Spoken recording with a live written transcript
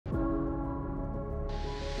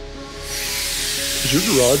Is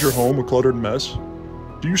your garage or home a cluttered mess?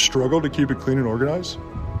 Do you struggle to keep it clean and organized?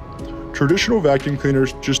 Traditional vacuum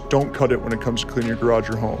cleaners just don't cut it when it comes to cleaning your garage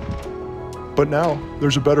or home. But now,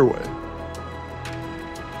 there's a better way.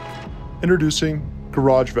 Introducing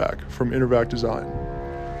Garage Vac from Vac Design.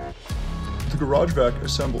 The Garage Vac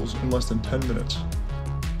assembles in less than 10 minutes.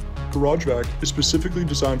 Garage Vac is specifically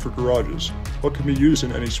designed for garages, but can be used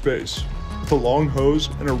in any space, with a long hose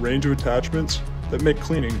and a range of attachments that make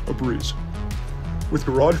cleaning a breeze. With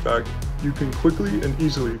Garage Vac, you can quickly and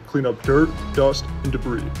easily clean up dirt, dust, and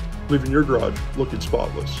debris, leaving your garage looking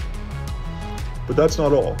spotless. But that's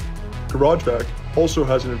not all. Garage Vac also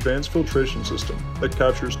has an advanced filtration system that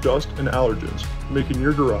captures dust and allergens, making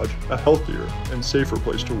your garage a healthier and safer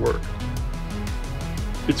place to work.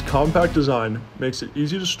 Its compact design makes it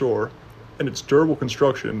easy to store, and its durable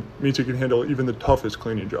construction means it can handle even the toughest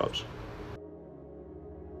cleaning jobs.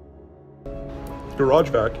 Garage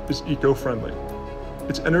Vac is eco-friendly.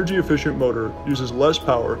 Its energy-efficient motor uses less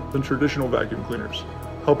power than traditional vacuum cleaners,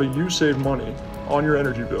 helping you save money on your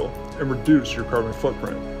energy bill and reduce your carbon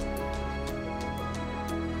footprint.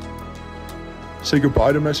 Say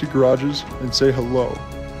goodbye to messy garages and say hello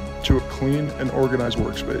to a clean and organized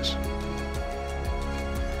workspace.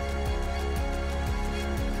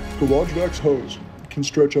 Garage Vac's hose can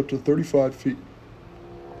stretch up to 35 feet.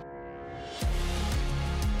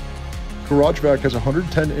 Garage Vac has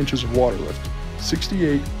 110 inches of water lift,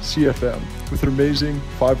 68 CFM with an amazing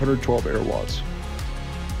 512 air watts.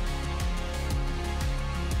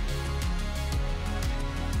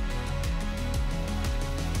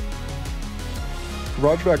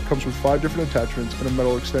 Garage Vac comes with 5 different attachments and a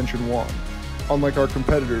metal extension wand, unlike our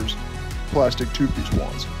competitors' plastic 2-piece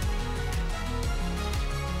wands.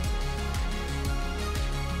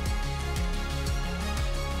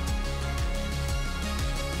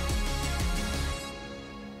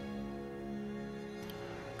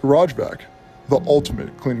 Garage Vac, the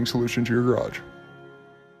ultimate cleaning solution to your garage.